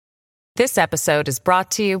This episode is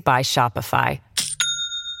brought to you by Shopify.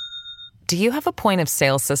 Do you have a point of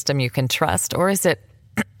sale system you can trust, or is it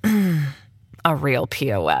a real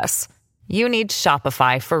POS? You need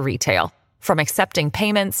Shopify for retail. From accepting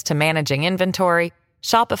payments to managing inventory,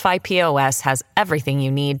 Shopify POS has everything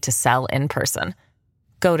you need to sell in person.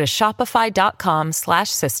 Go to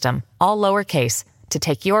shopify.com/system, all lowercase, to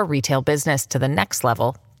take your retail business to the next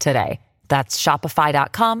level today. That's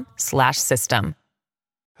shopify.com/system.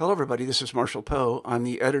 Hello, everybody. This is Marshall Poe. I'm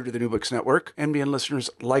the editor of the New Books Network. NBN listeners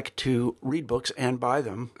like to read books and buy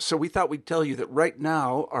them. So we thought we'd tell you that right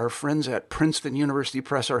now, our friends at Princeton University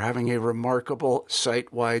Press are having a remarkable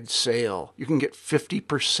site-wide sale. You can get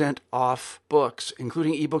 50% off books,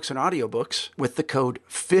 including ebooks and audiobooks, with the code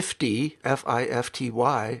 50,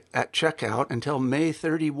 F-I-F-T-Y, at checkout until May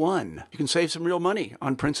 31. You can save some real money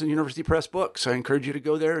on Princeton University Press books. I encourage you to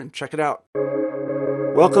go there and check it out.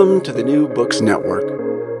 Welcome to the New Books Network.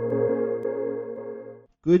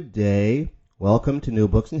 Good day. Welcome to New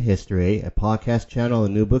Books in History, a podcast channel on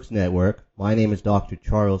the New Books Network. My name is Dr.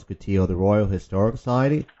 Charles Coutinho of the Royal Historical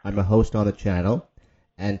Society. I'm a host on the channel,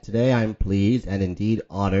 and today I'm pleased and indeed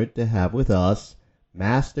honored to have with us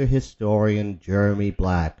Master Historian Jeremy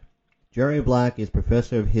Black. Jeremy Black is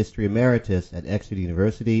Professor of History Emeritus at Exeter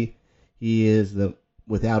University. He is,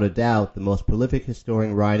 without a doubt, the most prolific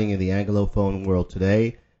historian writing in the Anglophone world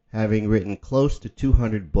today, having written close to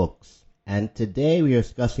 200 books. And today we are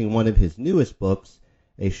discussing one of his newest books,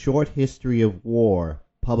 A Short History of War,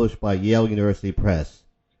 published by Yale University Press.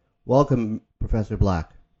 Welcome, Professor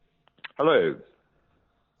Black. Hello.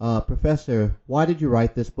 Professor, why did you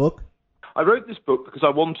write this book? I wrote this book because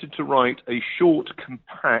I wanted to write a short,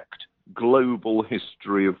 compact, global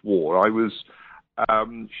history of war. I was,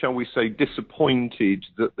 shall we say, disappointed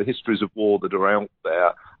that the histories of war that are out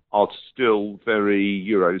there are still very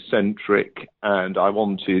Eurocentric, and I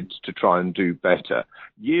wanted to try and do better.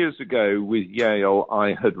 Years ago with Yale,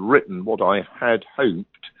 I had written what I had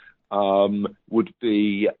hoped would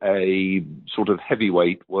be a sort of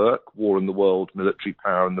heavyweight work, War in the World, Military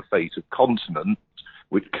Power and the Fate of Continents,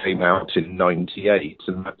 which came out in 98,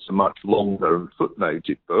 and that's a much longer and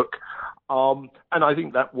footnoted book. And I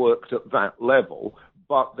think that worked at that level,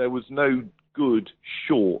 but there was no good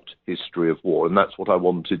short history of war, and that's what I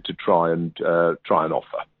wanted to try and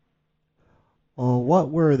offer. What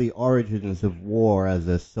were the origins of war as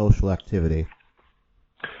a social activity?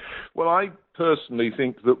 Well, I personally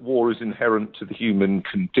think that war is inherent to the human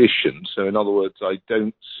condition. So, in other words, I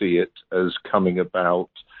don't see it as coming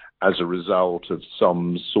about as a result of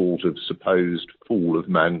some sort of supposed fall of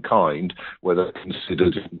mankind, whether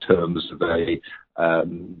considered in terms of a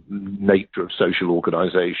nature of social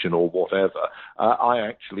organization or whatever. I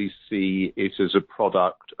actually see it as a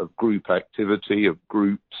product of group activity, of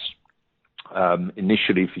groups,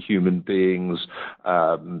 initially for human beings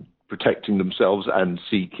protecting themselves and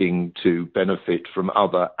seeking to benefit from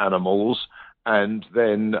other animals, and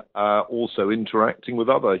then also interacting with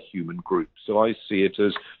other human groups. So I see it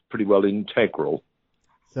as pretty well integral.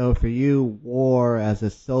 So for you, war as a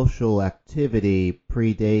social activity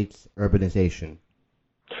predates urbanization?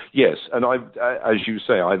 Yes, and as you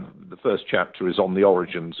say, the first chapter is on the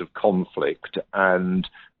origins of conflict, and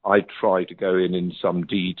I try to go in some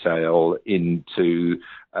detail into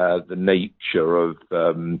the nature of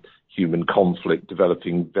human conflict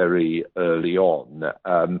developing very early on.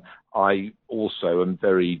 I also am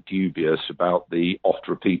very dubious about the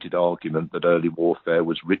oft-repeated argument that early warfare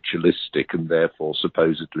was ritualistic and therefore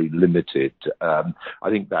supposedly limited. I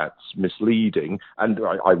think that's misleading, and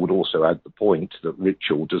I would also add the point that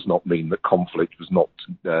ritual does not mean that conflict was not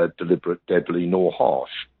deliberate, deadly, nor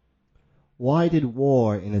harsh. Why did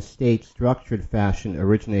war in a state-structured fashion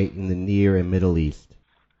originate in the Near and Middle East?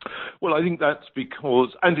 Well, I think that's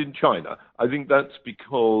because, and in China, I think that's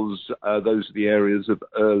because those are the areas of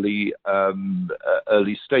early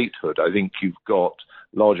statehood. I think you've got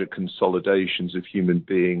larger consolidations of human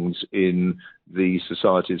beings in the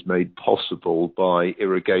societies made possible by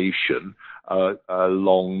irrigation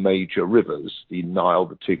along major rivers, the Nile,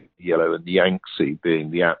 the Tigris, the Yellow, and the Yangtze being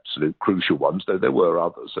the absolute crucial ones, though there were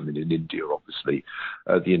others. I mean, in India, obviously,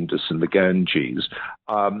 the Indus and the Ganges.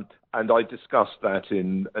 And I discussed that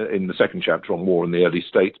in the second chapter on war in the early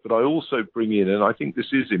states, but I also bring in, and I think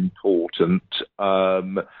this is important,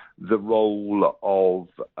 the role of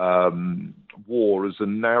war as a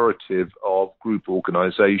narrative of group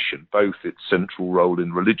organization, both its central role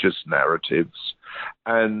in religious narratives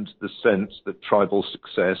and the sense that tribal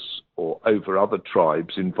success or over other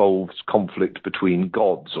tribes involves conflict between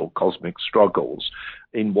gods or cosmic struggles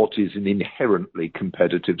in what is an inherently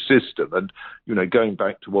competitive system. And, going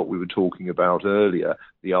back to what we were talking about earlier,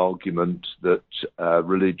 the argument that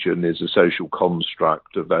religion is a social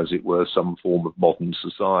construct of, as it were, some form of modern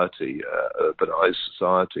society, urbanized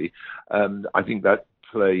society, I think that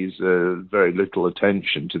plays very little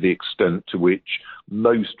attention to the extent to which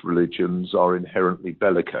most religions are inherently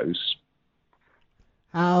bellicose.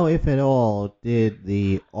 How, if at all, did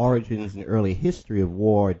the origins and early history of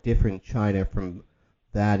war differ in China from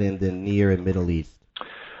that in the Near and Middle East?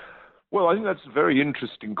 Well, I think that's a very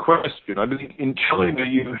interesting question. I mean, in China,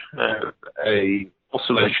 you have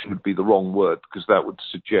oscillation would be the wrong word, because that would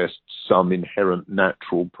suggest some inherent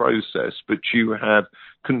natural process, but you have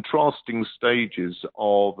contrasting stages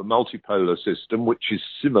of a multipolar system, which is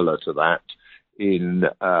similar to that in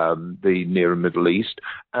the Near and Middle East,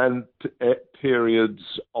 and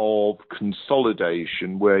periods of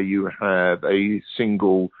consolidation where you have a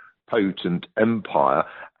single potent empire,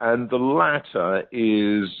 and the latter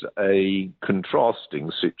is a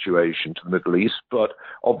contrasting situation to the Middle East, but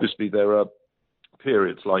obviously there are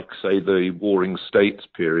periods like, say, the Warring States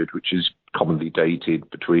period, which is commonly dated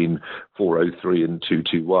between 403 and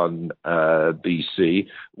 221 BC,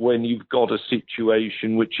 when you've got a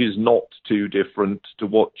situation which is not too different to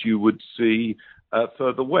what you would see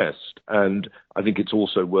further west. And I think it's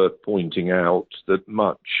also worth pointing out that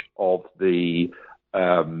much of the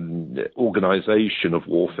organization of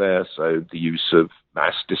warfare, so the use of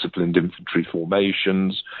mass disciplined infantry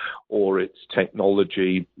formations, or its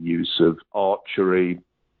technology, use of archery,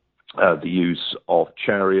 the use of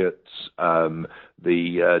chariots,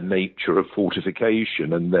 the nature of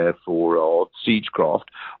fortification and therefore of siegecraft,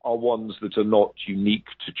 are ones that are not unique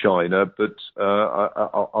to China, but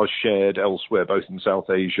are shared elsewhere, both in South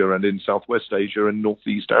Asia and in Southwest Asia and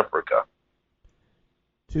Northeast Africa.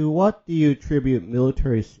 To what do you attribute,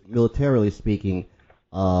 militarily speaking,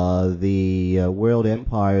 the world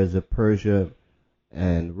empires of Persia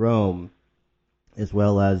and Rome, as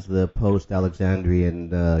well as the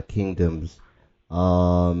post-Alexandrian kingdoms?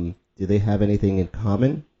 Do they have anything in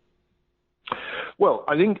common? Well,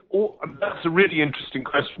 I think that's a really interesting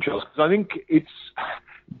question, Charles, because I think it's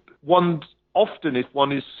one. Often, if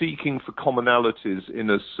one is seeking for commonalities in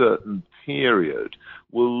a certain period,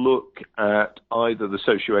 will look at either the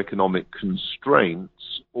socioeconomic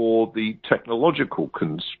constraints or the technological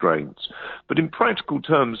constraints. But in practical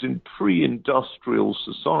terms, in pre-industrial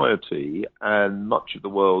society, and much of the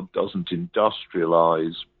world doesn't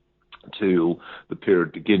industrialize till the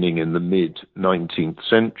period beginning in the mid-19th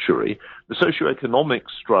century, the socioeconomic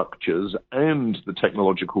structures and the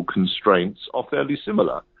technological constraints are fairly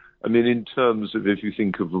similar. I mean, in terms of, if you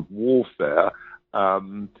think of warfare,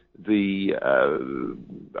 until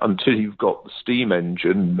you've got the steam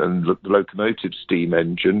engine and the locomotive steam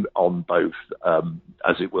engine on both,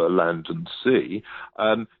 as it were, land and sea,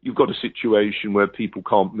 you've got a situation where people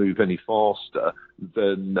can't move any faster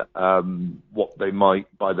than what they might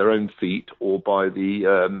by their own feet or by the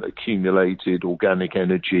accumulated organic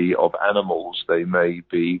energy of animals they may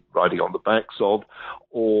be riding on the backs of,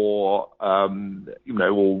 or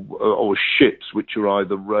or ships which are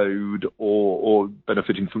either rowed or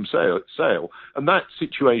benefiting from sail. And that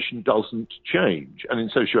situation doesn't change. And in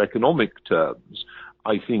socioeconomic terms,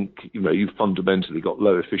 I think, you've fundamentally got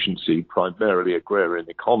low efficiency, primarily agrarian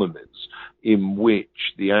economies, in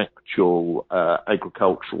which the actual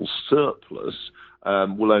agricultural surplus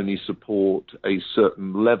will only support a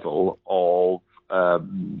certain level of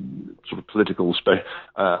sort of political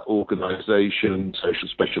organization, social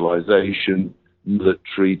specialization,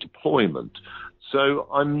 military deployment. So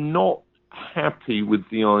I'm not happy with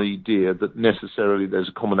the idea that necessarily there's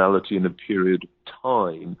a commonality in a period of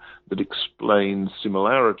time that explains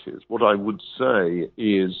similarities. What I would say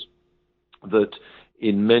is that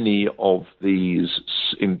in many of these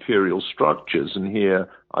imperial structures, and here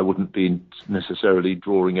I wouldn't be necessarily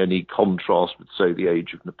drawing any contrast with, say, the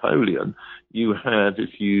age of Napoleon, you have,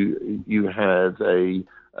 if you have a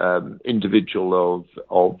individual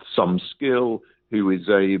of some skill who is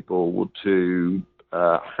able to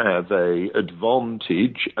have a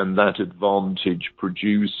advantage, and that advantage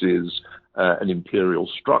produces an imperial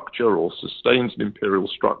structure, or sustains an imperial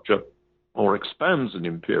structure, or expands an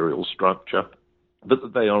imperial structure, but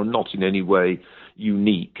that they are not in any way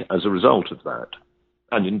unique as a result of that.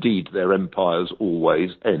 And indeed, their empires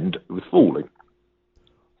always end with falling.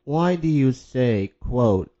 Why do you say,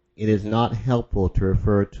 quote, "it is not helpful to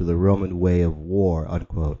refer to the Roman way of war,"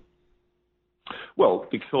 unquote? Well,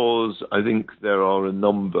 because I think there are a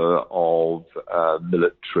number of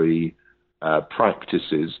military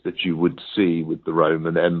practices that you would see with the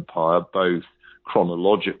Roman Empire, both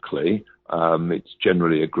chronologically. It's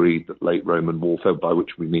generally agreed that late Roman warfare, by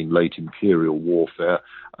which we mean late imperial warfare,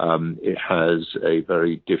 it has a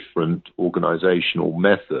very different organizational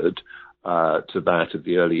method to that of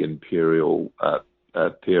the early imperial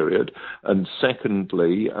period. And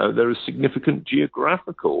secondly, there are significant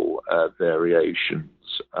geographical variations.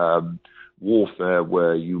 Warfare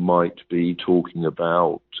where you might be talking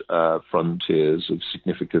about frontiers of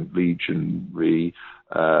significant legionary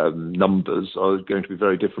numbers are going to be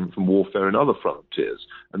very different from warfare in other frontiers.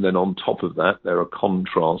 And then on top of that, there are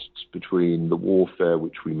contrasts between the warfare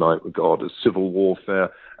which we might regard as civil warfare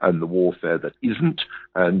and the warfare that isn't.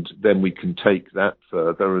 And then we can take that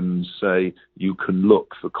further and say you can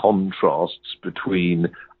look for contrasts between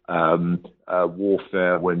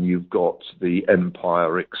warfare when you've got the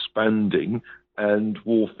empire expanding and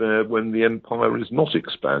warfare when the empire is not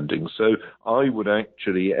expanding. So I would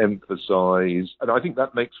actually emphasize, and I think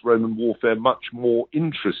that makes Roman warfare much more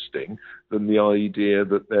interesting than the idea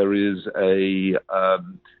that there is a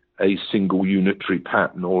single unitary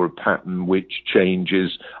pattern or a pattern which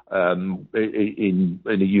changes in a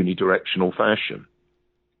unidirectional fashion.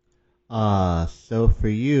 So for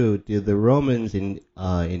you, did the Romans,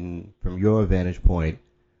 from your vantage point,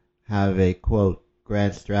 have a, quote,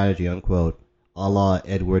 grand strategy, unquote, a la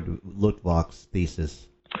Edward Luttwak's thesis?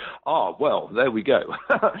 Well, there we go.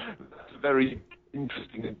 That's a very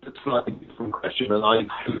interesting and slightly different question, and I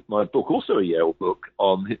hope my book, also a Yale book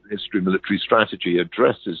on history of military strategy,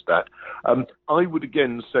 addresses that. I would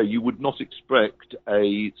again say you would not expect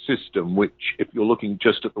a system which, if you're looking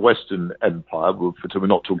just at the Western Empire, so we're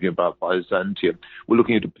not talking about Byzantium, we're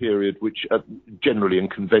looking at a period which generally and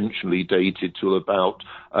conventionally dated to about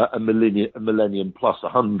a millennium plus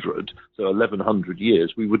 100, so 1100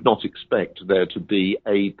 years. We would not expect there to be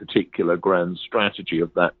a particular grand strategy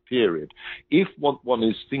of that period. If what one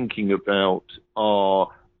is thinking about are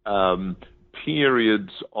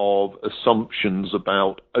periods of assumptions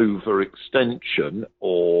about overextension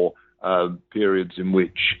or periods in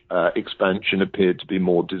which expansion appeared to be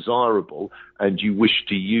more desirable, and you wish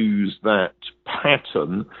to use that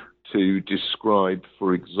pattern to describe,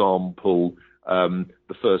 for example,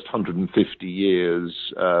 the first 150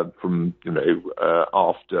 years from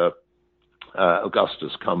after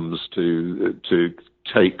Augustus comes to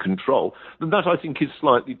take control, then that I think is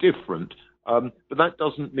slightly different. But that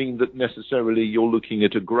doesn't mean that necessarily you're looking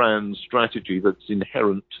at a grand strategy that's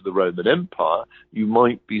inherent to the Roman Empire. You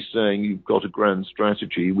might be saying you've got a grand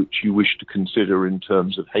strategy which you wish to consider in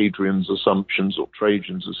terms of Hadrian's assumptions or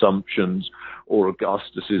Trajan's assumptions or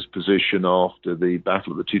Augustus's position after the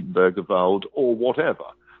Battle of the Teutoburger Wald or whatever.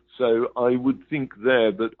 So I would think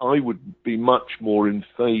there that I would be much more in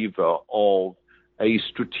favor of a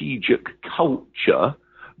strategic culture,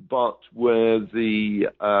 but where the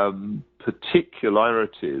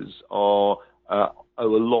particularities owe a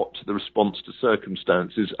lot to the response to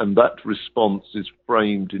circumstances, and that response is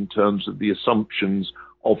framed in terms of the assumptions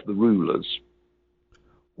of the rulers.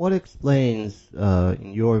 What explains,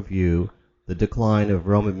 in your view, the decline of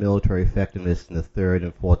Roman military effectiveness in the 3rd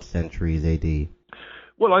and 4th centuries AD?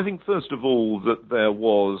 Well, I think, first of all, that there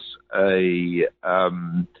was a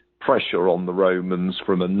pressure on the Romans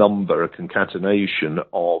from a concatenation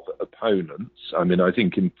of opponents. I mean, I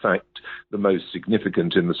think, in fact, the most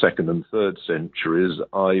significant in the 2nd and 3rd centuries,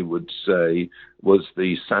 I would say, was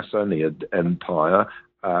the Sassanid Empire.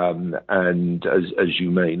 And as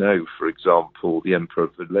you may know, for example, the Emperor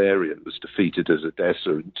Valerian was defeated at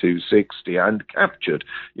Edessa in 260 and captured.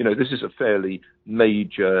 This is a fairly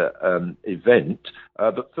major event.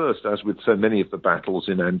 But first, as with so many of the battles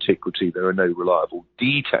in antiquity, there are no reliable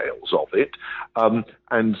details of it.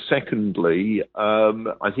 And secondly,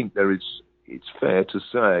 I think it's fair to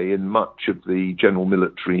say in much of the general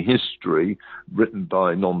military history written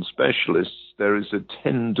by non-specialists, there is a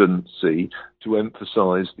tendency to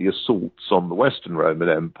emphasize the assaults on the Western Roman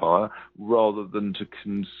Empire rather than to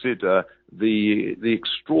consider the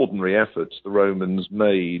extraordinary efforts the Romans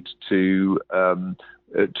made to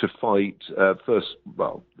fight first,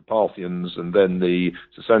 the Parthians and then the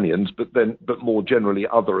Sasanians, but more generally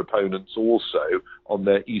other opponents also on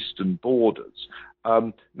their eastern borders.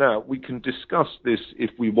 Now, we can discuss this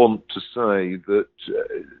if we want to say that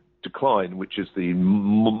decline, which is the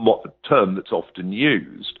term that's often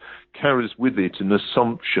used, carries with it an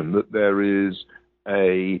assumption that there is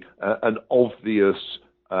an obvious,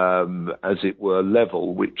 as it were,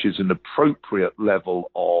 level, which is an appropriate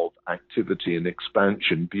level of activity and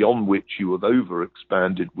expansion, beyond which you have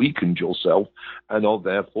overexpanded, weakened yourself, and are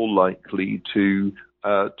therefore likely to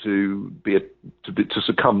to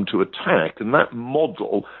succumb to attack, and that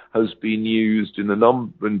model has been used in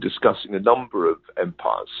discussing a number of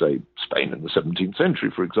empires, say Spain in the 17th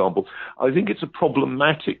century, for example. I think it's a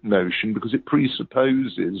problematic notion because it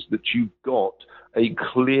presupposes that you've got a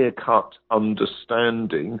clear-cut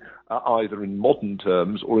understanding, either in modern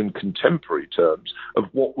terms or in contemporary terms, of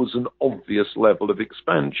what was an obvious level of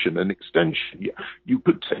expansion and extension. You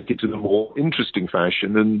could take it in a more interesting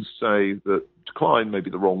fashion and say that decline may be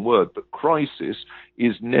the wrong word, but crisis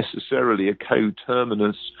is necessarily a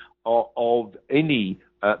coterminus of any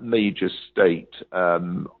major state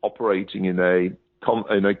operating in a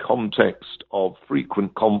context of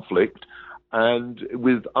frequent conflict and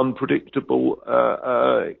with unpredictable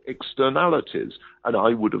externalities. And I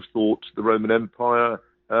would have thought the Roman Empire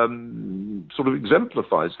sort of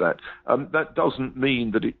exemplifies that. That doesn't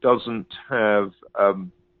mean that it doesn't have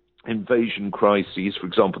invasion crises. For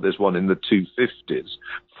example, there's one in the 250s,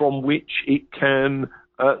 from which it can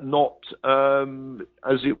not,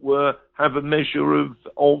 as it were, have a measure of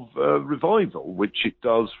revival, which it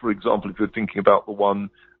does, for example, if you're thinking about the one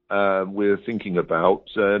we're thinking about,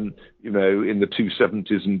 in the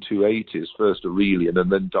 270s and 280s, first Aurelian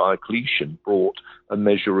and then Diocletian brought a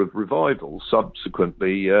measure of revival.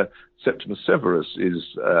 Subsequently, Septimus Severus is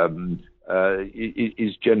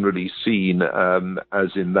generally seen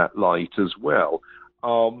as in that light as well.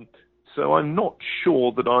 So I'm not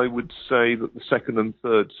sure that I would say that the 2nd and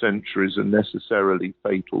 3rd centuries are necessarily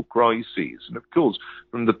fatal crises. And of course,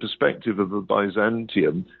 from the perspective of the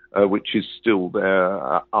Byzantium, which is still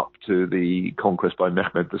there up to the conquest by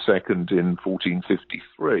Mehmed II in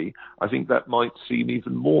 1453, I think that might seem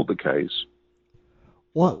even more the case.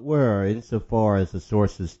 What were, insofar as the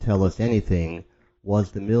sources tell us anything,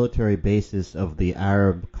 was the military basis of the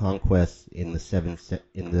Arab conquests in the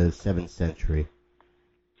 7th century?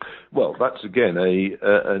 Well, that's again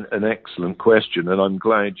an excellent question, and I'm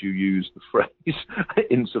glad you used the phrase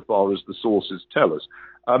insofar as the sources tell us.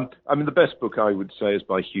 The best book I would say is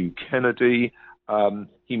by Hugh Kennedy.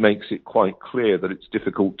 He makes it quite clear that it's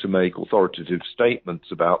difficult to make authoritative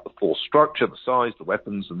statements about the force structure, the size, the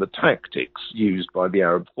weapons, and the tactics used by the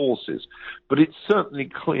Arab forces. But it's certainly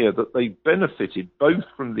clear that they benefited both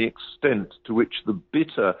from the extent to which the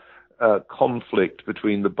bitter conflict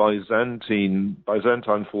between the Byzantine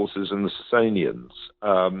forces and the Sasanians,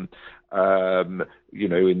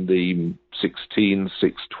 in the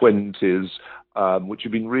 620s, which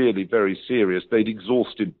had been really very serious. They'd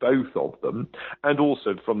exhausted both of them, and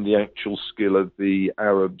also from the actual skill of the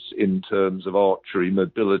Arabs in terms of archery,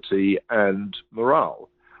 mobility, and morale.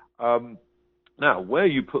 Now, where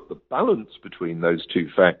you put the balance between those two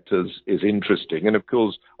factors is interesting. And of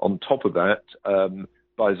course, on top of that,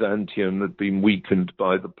 Byzantium had been weakened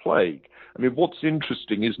by the plague. What's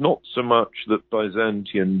interesting is not so much that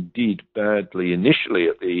Byzantium did badly initially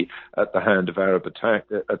at the hand of Arab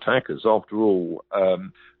attackers. After all,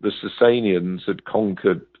 the Sasanians had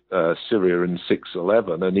conquered Syria in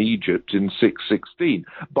 611 and Egypt in 616.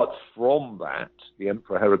 But from that, the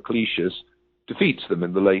Emperor Heraclius defeats them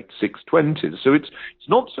in the late 620s. So it's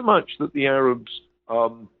not so much that the Arabs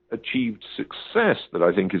achieved success that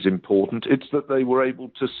I think is important. It's that they were able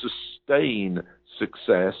to sustain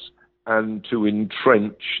success and to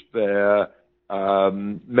entrench their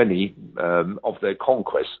many of their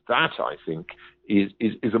conquests. That, I think,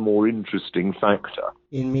 is a more interesting factor.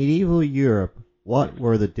 In medieval Europe, what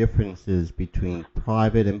were the differences between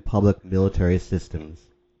private and public military systems?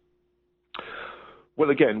 Well,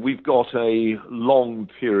 again, we've got a long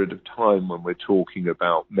period of time when we're talking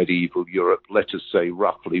about medieval Europe, let us say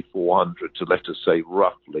roughly 400 to let us say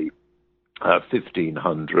roughly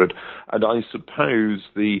 1500. And I suppose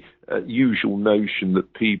the usual notion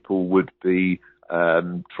that people would be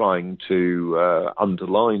trying to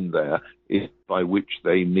underline there is by which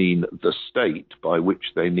they mean the state, by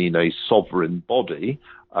which they mean a sovereign body,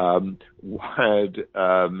 had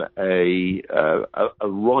a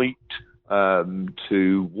right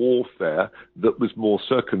to warfare that was more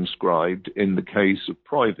circumscribed in the case of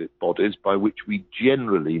private bodies, by which we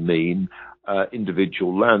generally mean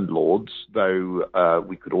individual landlords, though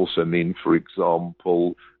we could also mean, for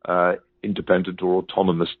example, independent or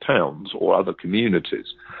autonomous towns or other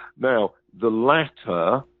communities. Now, the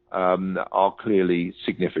latter are clearly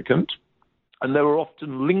significant, and there are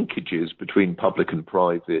often linkages between public and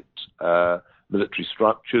private military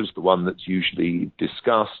structures. The one that's usually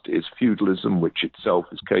discussed is feudalism, which itself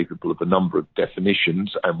is capable of a number of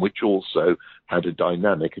definitions and which also had a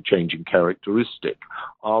dynamic, a changing characteristic.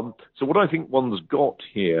 So what I think one's got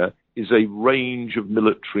here is a range of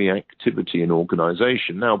military activity and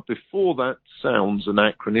organization. Now, before that sounds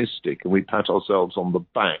anachronistic and we pat ourselves on the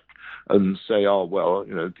back and say, oh, well,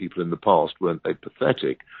 people in the past, weren't they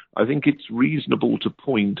pathetic? I think it's reasonable to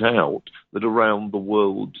point out that around the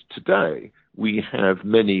world today, we have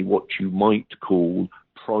many what you might call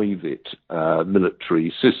private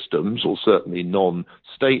military systems, or certainly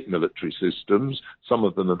non-state military systems, some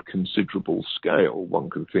of them of considerable scale. One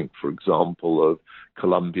can think, for example, of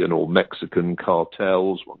Colombian or Mexican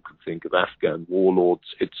cartels. One can think of Afghan warlords,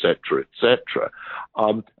 etc., etc.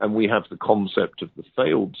 And we have the concept of the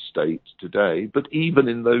failed state today. But even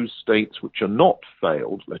in those states which are not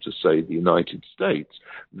failed, let us say the United States,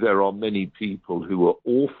 there are many people who are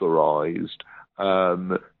authorized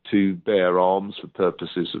to bear arms for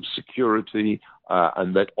purposes of security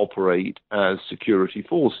and that operate as security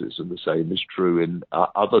forces, and the same is true in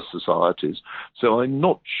other societies. So I'm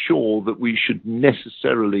not sure that we should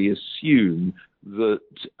necessarily assume that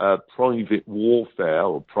private warfare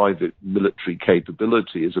or private military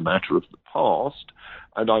capability is a matter of the past.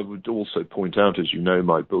 And I would also point out, as you know,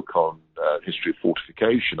 my book on history of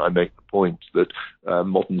fortification, I make the point that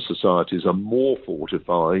modern societies are more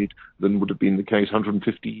fortified than would have been the case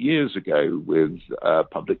 150 years ago, with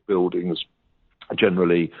public buildings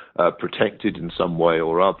generally protected in some way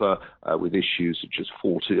or other, with issues such as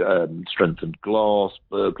strengthened glass,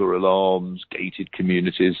 burglar alarms, gated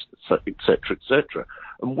communities, etc., etc.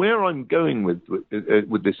 And where I'm going with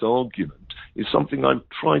this argument is something I've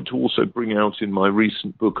tried to also bring out in my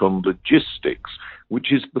recent book on logistics,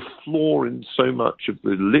 which is the flaw in so much of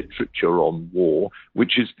the literature on war,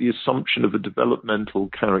 which is the assumption of a developmental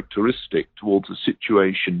characteristic towards a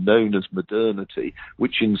situation known as modernity,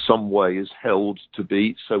 which in some way is held to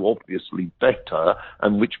be so obviously better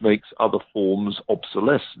and which makes other forms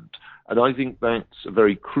obsolescent. And I think that's a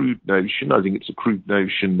very crude notion. I think it's a crude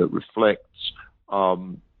notion that reflects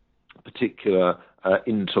particular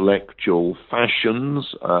intellectual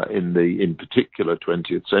fashions in particular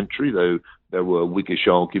 20th century, though there were Whiggish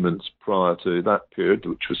arguments prior to that period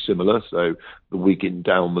which were similar. So the Whig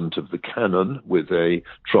endowment of the canon with a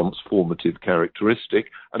transformative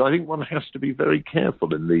characteristic. And I think one has to be very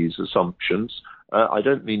careful in these assumptions. I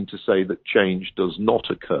don't mean to say that change does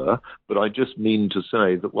not occur, but I just mean to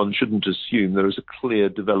say that one shouldn't assume there is a clear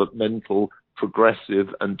developmental,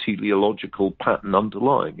 progressive and teleological pattern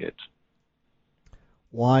underlying it.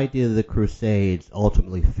 Why did the Crusades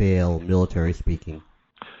ultimately fail, military speaking?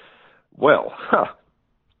 Well,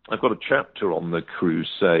 I've got a chapter on the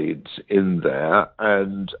Crusades in there,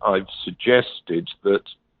 and I've suggested that,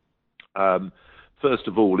 first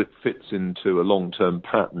of all, it fits into a long-term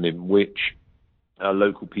pattern in which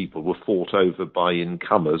local people were fought over by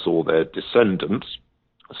incomers or their descendants.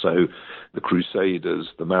 So the Crusaders,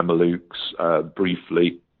 the Mamelukes,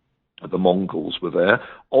 briefly, the Mongols were there.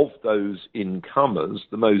 Of those incomers,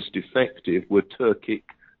 the most effective were Turkic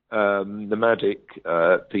nomadic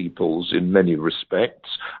peoples in many respects.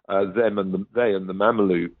 They and the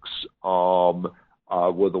Mamelukes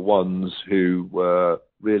were the ones who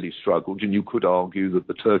really struggled, and you could argue that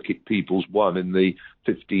the Turkic peoples won in the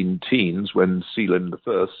 15 teens when Selim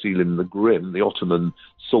the Grim, the Ottoman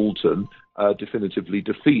Sultan, definitively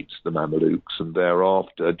defeats the Mamelukes, and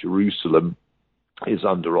thereafter Jerusalem is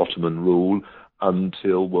under Ottoman rule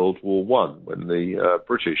until World War I, when the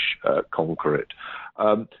British conquer it.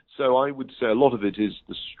 So I would say a lot of it is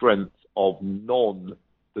the strength of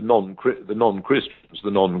the non-Christians,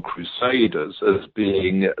 the non-Crusaders, as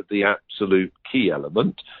being the absolute key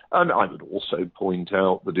element. And I would also point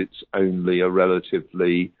out that it's only a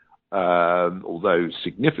relatively, although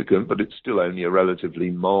significant, but it's still only a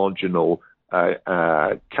relatively marginal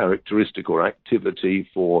characteristic or activity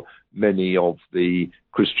for many of the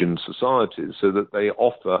Christian societies, so that they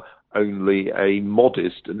offer only a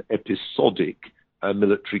modest and episodic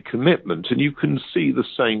military commitment. And you can see the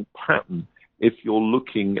same pattern if you're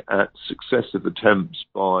looking at successive attempts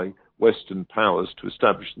by Western powers to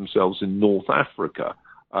establish themselves in North Africa,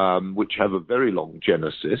 which have a very long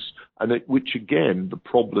genesis, and which, again, the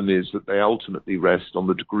problem is that they ultimately rest on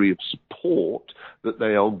the degree of support that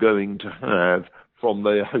they are going to have from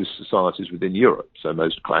their host societies within Europe. So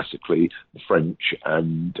most classically, the French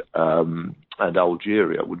and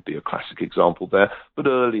Algeria would be a classic example there. But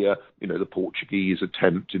earlier, the Portuguese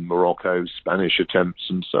attempt in Morocco, Spanish attempts,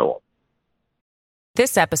 and so on.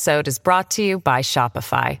 This episode is brought to you by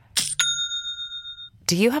Shopify.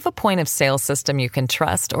 Do you have a point of sale system you can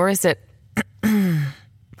trust, or is it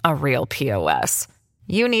a real POS?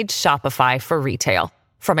 You need Shopify for retail.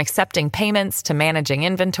 From accepting payments to managing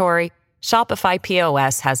inventory, Shopify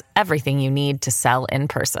POS has everything you need to sell in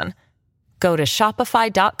person. Go to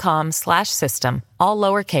shopify.com/system, all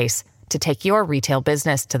lowercase, to take your retail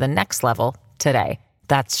business to the next level today.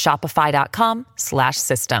 That's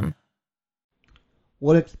shopify.com/system.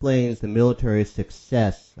 What explains the military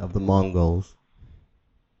success of the Mongols?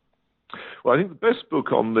 Well, I think the best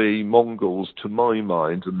book on the Mongols, to my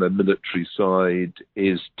mind, and the military side,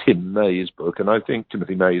 is Tim May's book, and I think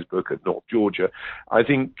Timothy May's book at North Georgia. I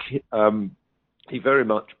think he very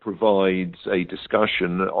much provides a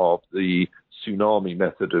discussion of the tsunami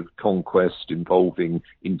method of conquest involving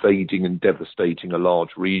invading and devastating a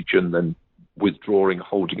large region, then withdrawing,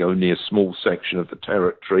 holding only a small section of the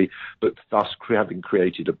territory, but thus having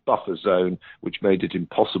created a buffer zone which made it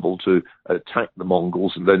impossible to attack the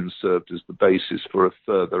Mongols, and then served as the basis for a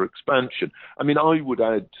further expansion. I mean, I would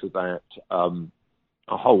add to that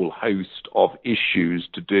a whole host of issues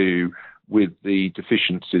to do with the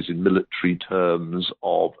deficiencies in military terms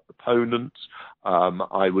of opponents.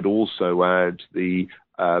 I would also add the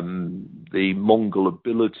Mongol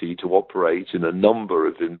ability to operate in a number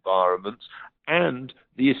of environments, and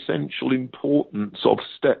the essential importance of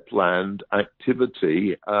stepland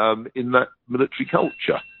activity in that military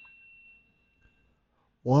culture.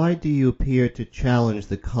 Why do you appear to challenge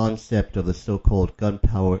the concept of the so-called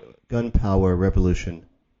gunpowder revolution?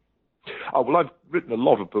 Oh, well, I've written a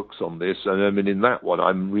lot of books on this, and I mean, in that one,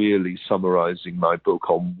 I'm really summarizing my book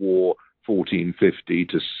on war 1450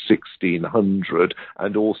 to 1600,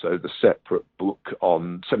 and also the separate book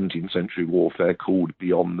on 17th century warfare called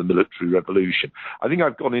Beyond the Military Revolution. I think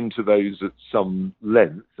I've gone into those at some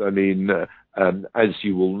length. I mean, as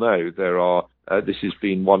you will know, this has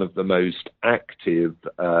been one of the most active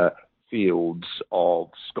fields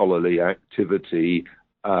of scholarly activity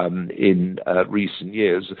in recent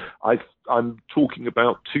years. I'm talking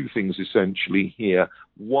about two things essentially here.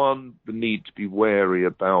 One, the need to be wary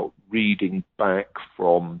about reading back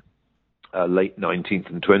from late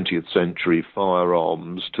 19th and 20th century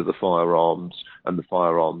firearms to the firearms and the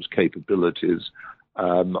firearms capabilities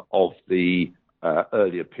of the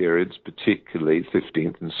earlier periods, particularly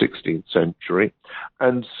 15th and 16th century.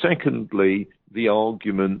 And secondly, the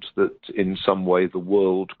argument that in some way the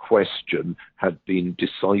world question had been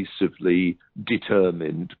decisively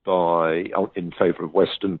determined in favor of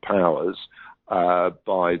Western powers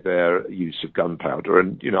by their use of gunpowder.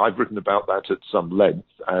 And, I've written about that at some length.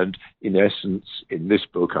 And in essence, in this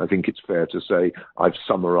book, I think it's fair to say I've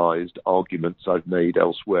summarized arguments I've made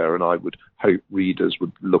elsewhere, and I would hope readers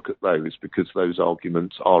would look at those, because those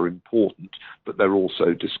arguments are important, but they're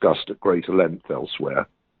also discussed at greater length elsewhere.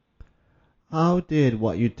 How did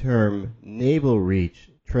what you term naval reach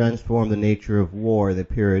transform the nature of war in the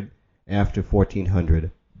period after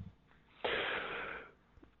 1400?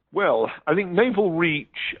 Well, I think naval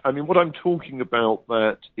reach, what I'm talking about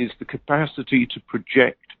that is the capacity to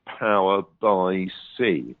project power by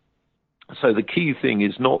sea. So the key thing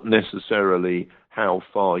is not necessarily how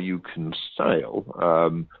far you can sail.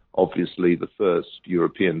 Obviously, the first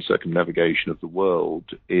European circumnavigation of the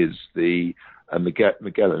world is the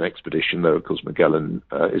Magellan expedition, though, of course, Magellan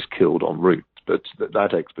is killed en route, but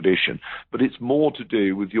that expedition. But it's more to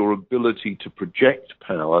do with your ability to project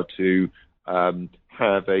power, to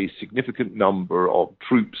have a significant number of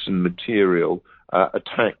troops and material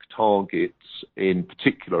attack targets in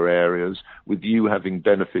particular areas, with you having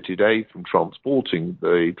benefited, A, from transporting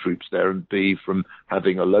the troops there, and B, from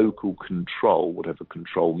having a local control, whatever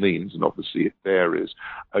control means, and obviously it varies,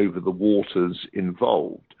 over the waters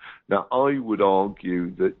involved. Now, I would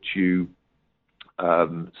argue that you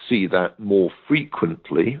see that more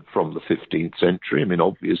frequently from the 15th century.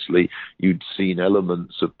 Obviously, you'd seen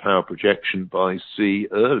elements of power projection by sea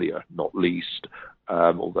earlier, not least,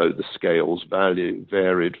 although the scales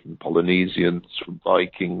varied from Polynesians, from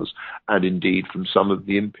Vikings, and indeed from some of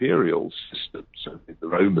the imperial systems. So the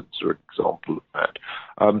Romans are an example of that.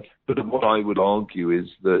 But what I would argue is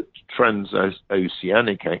that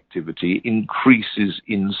transoceanic activity increases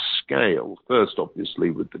in scale. First,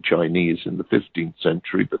 obviously, with the Chinese in the 15th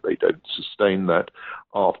century, but they don't sustain that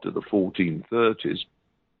after the 1430s.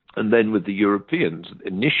 And then with the Europeans,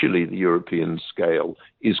 initially the European scale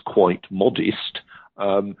is quite modest,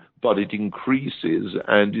 but it increases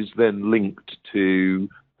and is then linked to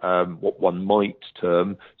what one might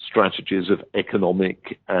term strategies of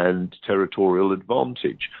economic and territorial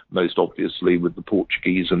advantage, most obviously with the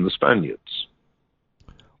Portuguese and the Spaniards.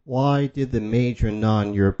 Why did the major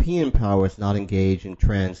non-European powers not engage in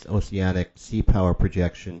transoceanic sea power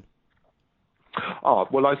projection?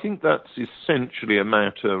 Well, I think that's essentially a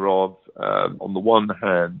matter of, on the one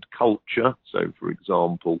hand, culture. So, for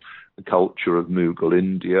example, the culture of Mughal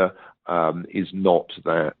India is not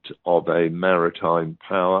that of a maritime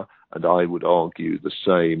power. and I would argue the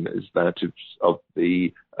same as that of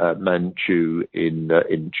the Manchu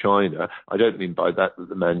in China. I don't mean by that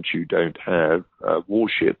the Manchu don't have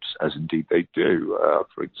warships, as indeed they do.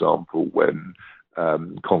 For example, when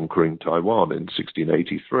conquering Taiwan in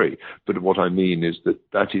 1683. But what I mean is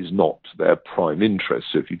that is not their prime interest.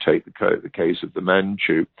 So if you take the case of the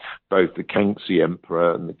Manchu, both the Kangxi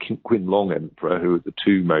Emperor and the Qianlong Emperor, who are the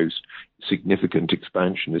two most significant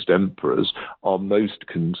expansionist emperors, are most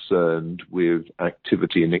concerned with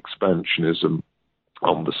activity and expansionism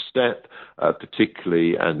on the steppe,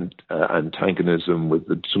 particularly, and antagonism with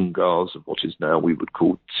the Dzungars of what is now we would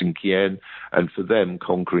call Xinjiang. And for them,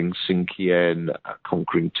 conquering Xinjiang,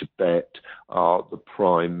 conquering Tibet are the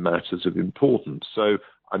prime matters of importance. So,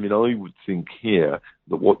 I mean, I would think here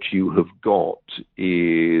that what you have got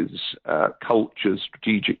is cultures,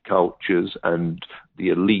 strategic cultures, and the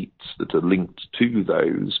elites that are linked to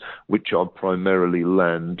those, which are primarily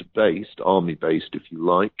land-based, army-based, if you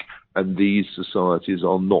like, and these societies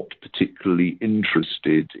are not particularly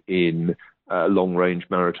interested in long-range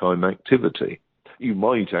maritime activity. You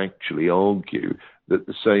might actually argue that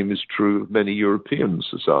the same is true of many European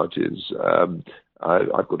societies.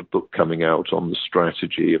 I've got a book coming out on the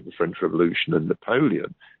strategy of the French Revolution and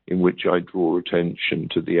Napoleon, in which I draw attention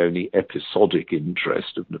to the only episodic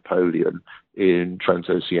interest of Napoleon in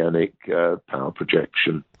transoceanic power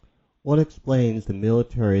projection. What explains the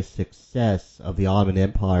military success of the Ottoman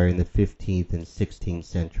Empire in the 15th and 16th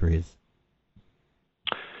centuries?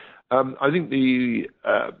 I think the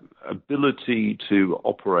ability to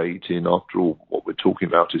operate in, after all, what we're talking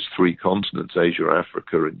about is three continents, Asia,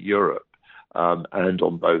 Africa, and Europe, and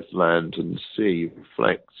on both land and sea,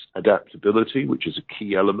 reflects adaptability, which is a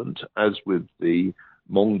key element, as with the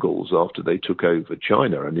Mongols after they took over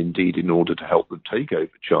China, and indeed in order to help them take over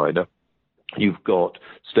China, you've got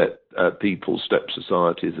steppe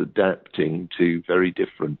societies adapting to very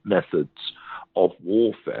different methods of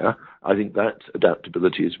warfare. I think that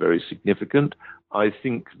adaptability is very significant. I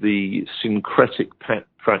think the syncretic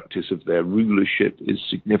practice of their rulership is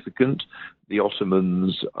significant. The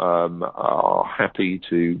Ottomans are happy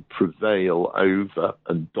to prevail over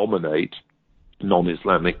and dominate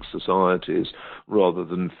non-Islamic societies rather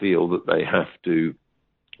than feel that they have to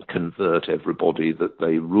convert everybody that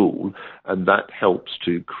they rule, and that helps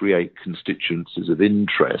to create constituencies of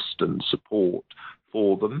interest and support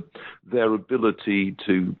for them. Their ability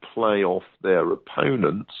to play off their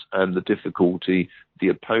opponents and the difficulty the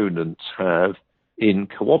opponents have in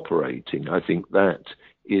cooperating, I think that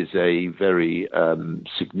is a very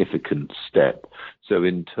significant step. So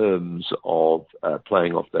in terms of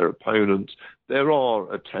playing off their opponents, there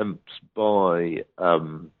are attempts by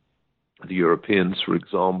the Europeans, for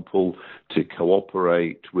example, to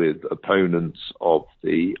cooperate with opponents of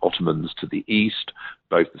the Ottomans to the east,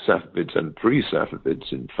 both the Safavids and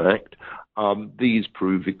pre-Safavids, in fact. These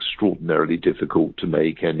prove extraordinarily difficult to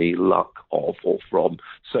make any luck of or from.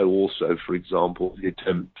 So also, for example, the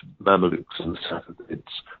attempt of Mamelukes and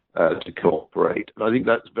Safavids to cooperate. And I think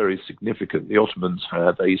that's very significant. The Ottomans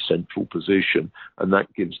have a central position, and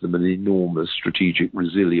that gives them an enormous strategic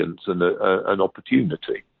resilience and an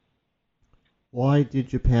opportunity. Why did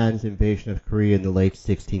Japan's invasion of Korea in the late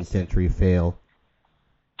 16th century fail?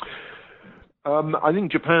 I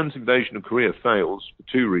think Japan's invasion of Korea fails for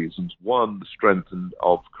two reasons. One, the strength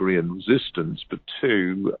of Korean resistance, but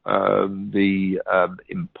two, the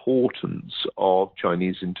importance of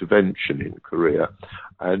Chinese intervention in Korea.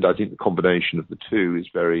 And I think the combination of the two is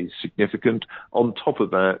very significant. On top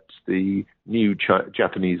of that, the new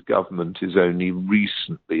Japanese government is only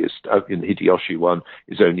recently, in Hideyoshi one,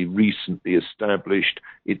 is only recently established.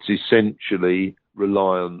 It's essentially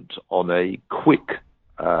reliant on a quick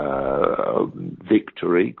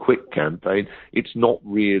victory, quick campaign. It's not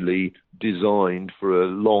really designed for a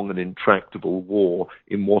long and intractable war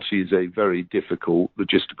in what is a very difficult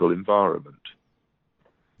logistical environment.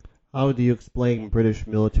 How do you explain British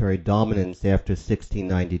military dominance after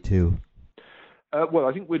 1692? Well,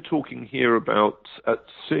 I think we're talking here about at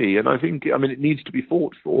sea, and I mean, it needs to be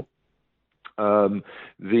fought for.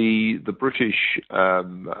 The British are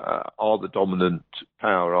the dominant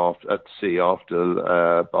power at sea after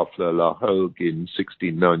La Hogue in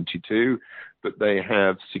 1692, but they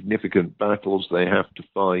have significant battles they have to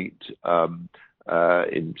fight in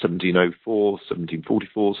 1704,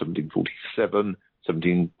 1744, 1747,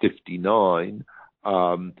 1759.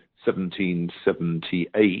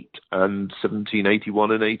 1778 and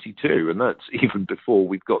 1781 and 82, and that's even before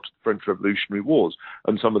we've got to the French Revolutionary Wars.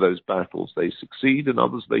 And some of those battles, they succeed and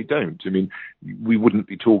others they don't. I mean, we wouldn't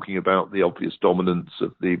be talking about the obvious dominance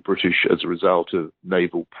of the British as a result of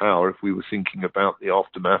naval power if we were thinking about the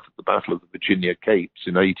aftermath of the Battle of the Virginia Capes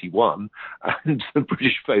in 81 and the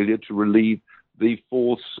British failure to relieve the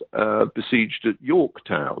force besieged at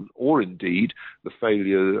Yorktown, or indeed the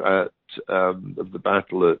failure of the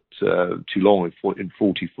battle at Toulon in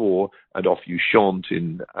 44 and off Ushant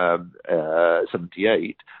in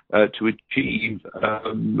 78 to achieve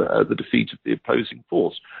the defeat of the opposing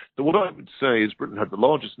force. So what I would say is Britain had the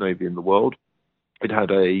largest navy in the world. It had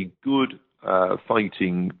a good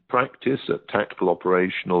fighting practice at tactical,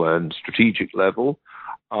 operational and strategic level.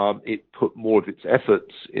 It put more of its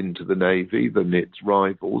efforts into the Navy than its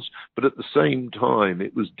rivals, but at the same time,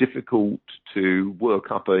 it was difficult to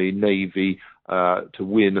work up a Navy to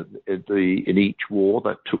win in each war.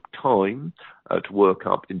 That took time to work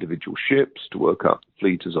up individual ships, to work up the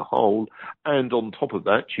fleet as a whole, and on top of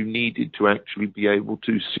that, you needed to actually be able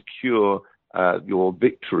to secure your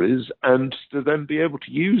victories and to then be able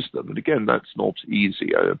to use them. And again, that's not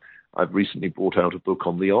easy. I've recently brought out a book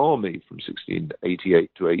on the army from 1688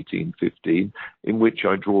 to 1815, in which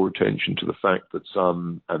I draw attention to the fact that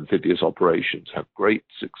some amphibious operations have great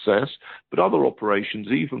success, but other operations,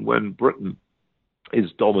 even when Britain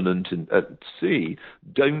is dominant at sea,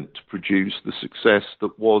 don't produce the success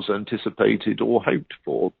that was anticipated or hoped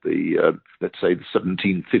for. Let's say the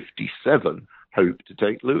 1757 hope to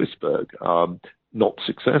take Louisburg. Not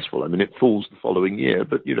successful. I mean, it falls the following year,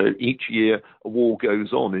 but, each year a war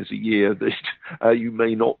goes on is a year that you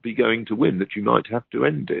may not be going to win, that you might have to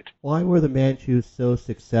end it. Why were the Manchus so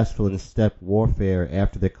successful in steppe warfare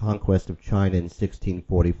after the conquest of China in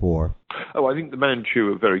 1644? Oh, I think the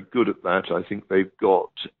Manchu are very good at that. I think they've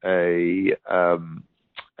got a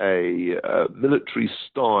military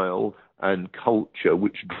style and culture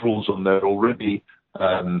which draws on their already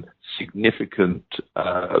significant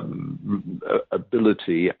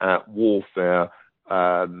ability at warfare,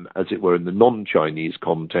 as it were, in the non-Chinese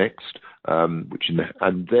context, and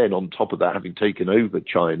then on top of that, having taken over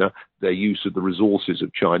China, their use of the resources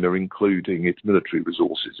of China, including its military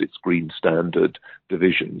resources, its Green Standard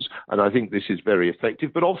divisions. And I think this is very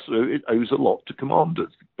effective, but also it owes a lot to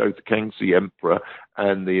commanders. Both the Kangxi Emperor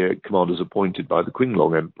and the commanders appointed by the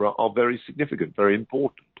Qinglong Emperor are very significant, very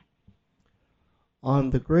important.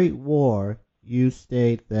 On the Great War, you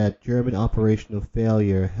state that German operational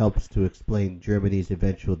failure helps to explain Germany's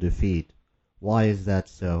eventual defeat. Why is that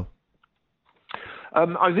so?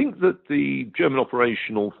 I think that the German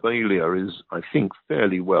operational failure is,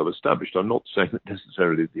 fairly well established. I'm not saying that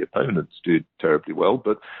necessarily the opponents did terribly well,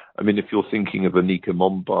 but, if you're thinking of Anika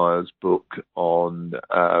Mombayer's book on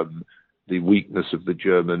the weakness of the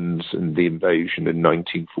Germans and the invasion in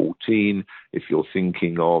 1914, if you're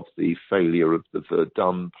thinking of the failure of the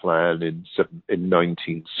Verdun plan in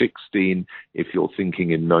 1916, if you're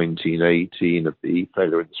thinking in 1918 of the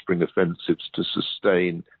failure in the spring offensives to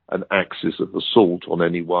sustain an axis of assault on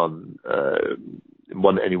any one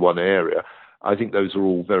area, I think those are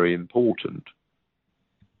all very important.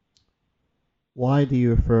 Why do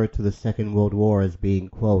you refer to the Second World War as being,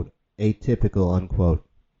 quote, atypical, unquote?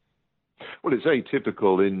 Well, it's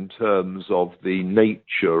atypical in terms of the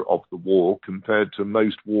nature of the war compared to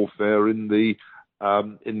most warfare in the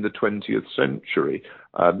 20th century.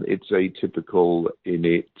 It's atypical in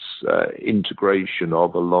its integration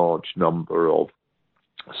of a large number of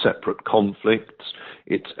separate conflicts.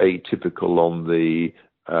 It's atypical on the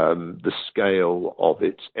scale of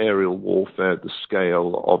its aerial warfare, the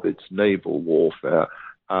scale of its naval warfare.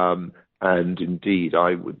 And indeed,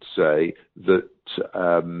 I would say that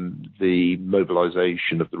the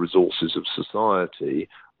mobilization of the resources of society,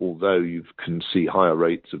 although you can see higher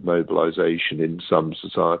rates of mobilization in some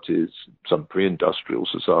societies, some pre-industrial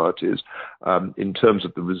societies, in terms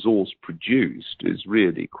of the resource produced, is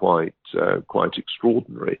really quite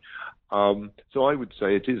extraordinary. So I would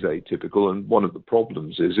say it is atypical, and one of the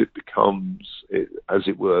problems is it becomes, as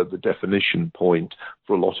it were, the definition point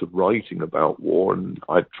for a lot of writing about war, and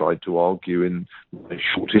I've tried to argue in my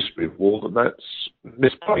short history of war that that's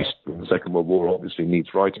misplaced. The Second World War obviously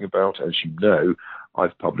needs writing about. As you know,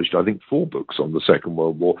 I've published, 4 books on the Second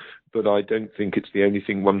World War, but I don't think it's the only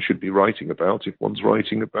thing one should be writing about if one's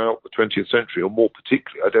writing about the 20th century, or more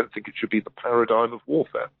particularly, I don't think it should be the paradigm of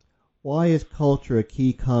warfare. Why is culture a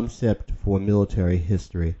key concept for military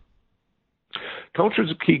history? Culture is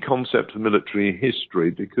a key concept for military history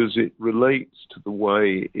because it relates to the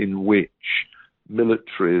way in which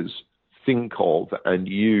militaries think of and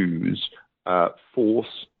use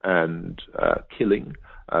force and killing,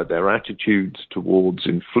 their attitudes towards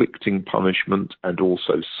inflicting punishment and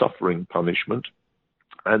also suffering punishment,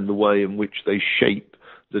 and the way in which they shape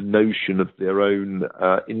the notion of their own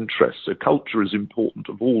interests. So culture is important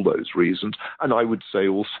of all those reasons. And I would say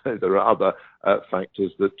also there are other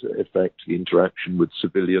factors that affect the interaction with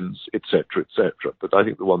civilians, etc., etc. But I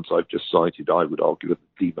think the ones I've just cited, I would argue, are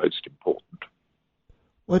the most important.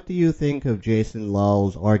 What do you think of Jason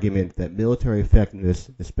Lowell's argument that military effectiveness,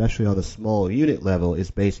 especially on the small unit level, is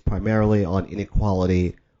based primarily on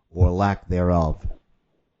inequality or lack thereof?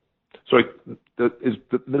 Sorry, is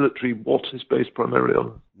the military what is based primarily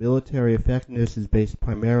on? Military effectiveness is based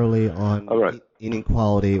primarily on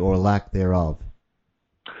inequality or lack thereof.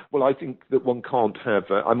 Well, I think that one can't have...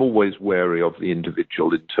 I'm always wary of the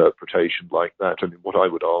individual interpretation like that. I mean, what I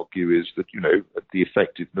would argue is that, the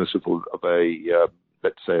effectiveness of a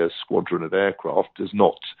let's say, a squadron of aircraft is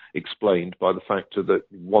not explained by the factor that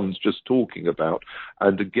one's just talking about.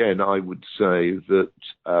 And again, I would say that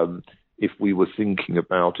if we were thinking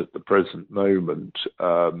about at the present moment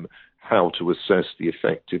how to assess the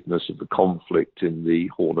effectiveness of the conflict in the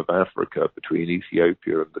Horn of Africa between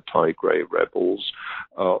Ethiopia and the Tigray rebels,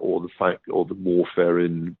 or the warfare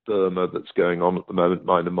in Burma that's going on at the moment,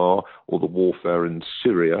 Myanmar, or the warfare in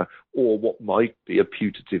Syria, or what might be a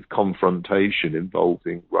putative confrontation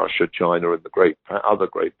involving Russia, China, and the other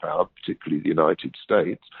great power, particularly the United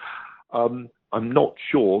States, I'm not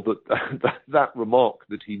sure that remark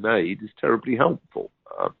that he made is terribly helpful.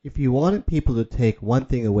 If you wanted people to take one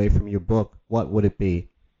thing away from your book, what would it be?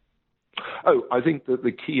 I think that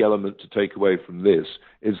the key element to take away from this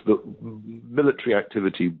is that military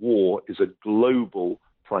activity, war, is a global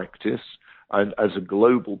practice, and as a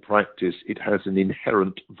global practice, it has an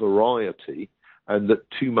inherent variety, and that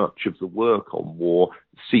too much of the work on war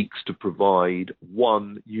seeks to provide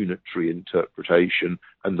one unitary interpretation,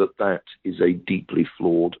 and that is a deeply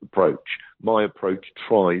flawed approach. My approach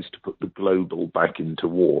tries to put the global back into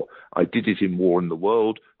war. I did it in War in the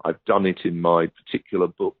World. I've done it in my particular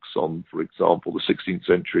books on, for example, the 16th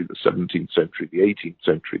century, the 17th century, the 18th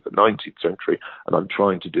century, the 19th century, and I'm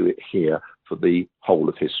trying to do it here for the whole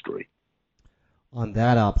of history. On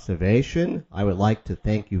that observation, I would like to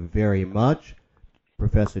thank you very much,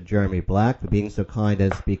 Professor Jeremy Black, for being so kind as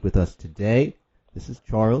to speak with us today. This is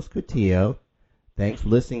Charles Coutinho. Thanks for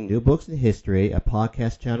listening to New Books in History, a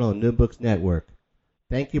podcast channel on New Books Network.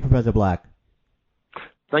 Thank you, Professor Black.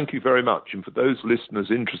 Thank you very much. And for those listeners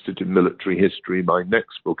interested in military history, my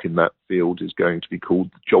next book in that field is going to be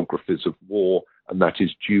called The Geographies of War, and that is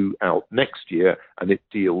due out next year, and it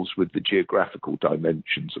deals with the geographical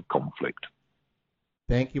dimensions of conflict.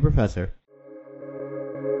 Thank you, Professor.